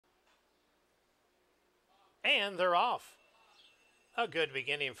And they're off. A good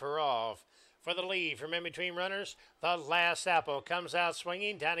beginning for all. For the lead from in between runners, the Last Apple comes out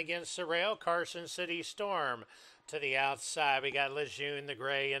swinging down against the rail. Carson City Storm to the outside. We got Lejeune the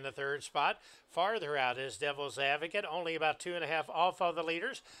Gray in the third spot. Farther out is Devil's Advocate, only about 2.5 off of the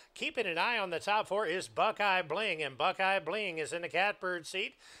leaders. Keeping an eye on the top four is Buckeye Bling, and Buckeye Bling is in the catbird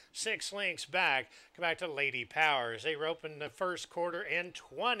seat. 6 lengths back. Come back to Lady Powers. They were open the first quarter in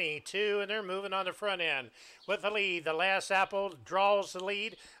 22, and they're moving on the front end. With the lead, the Last Apple draws the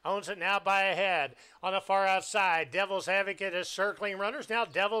lead, owns it now by a head. On the far outside, Devil's Advocate is circling runners. Now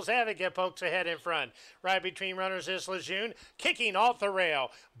Devil's Advocate pokes ahead in front. Right between runners is Lejeune, kicking off the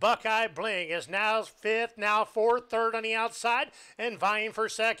rail. Buckeye Bling is now fifth, now fourth, third on the outside, and vying for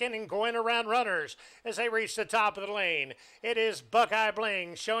second and going around runners as they reach the top of the lane. It is Buckeye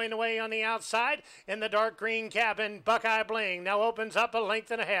Bling showing the way on the outside in the dark green cabin. Buckeye Bling now opens up a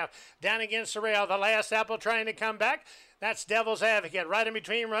length and a half. Down against the rail, the Last Apple trying to come back. That's Devil's Advocate right in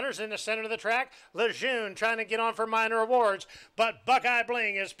between runners in the center of the track. Lejeune trying to get on for minor awards, but Buckeye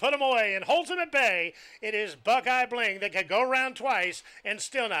Bling has put him away and holds him at bay. It is Buckeye Bling that could go around twice and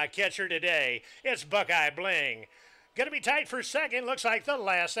still not catch her today. It's Buckeye Bling. Going to be tight for second. Looks like the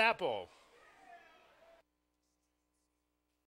Last Apple.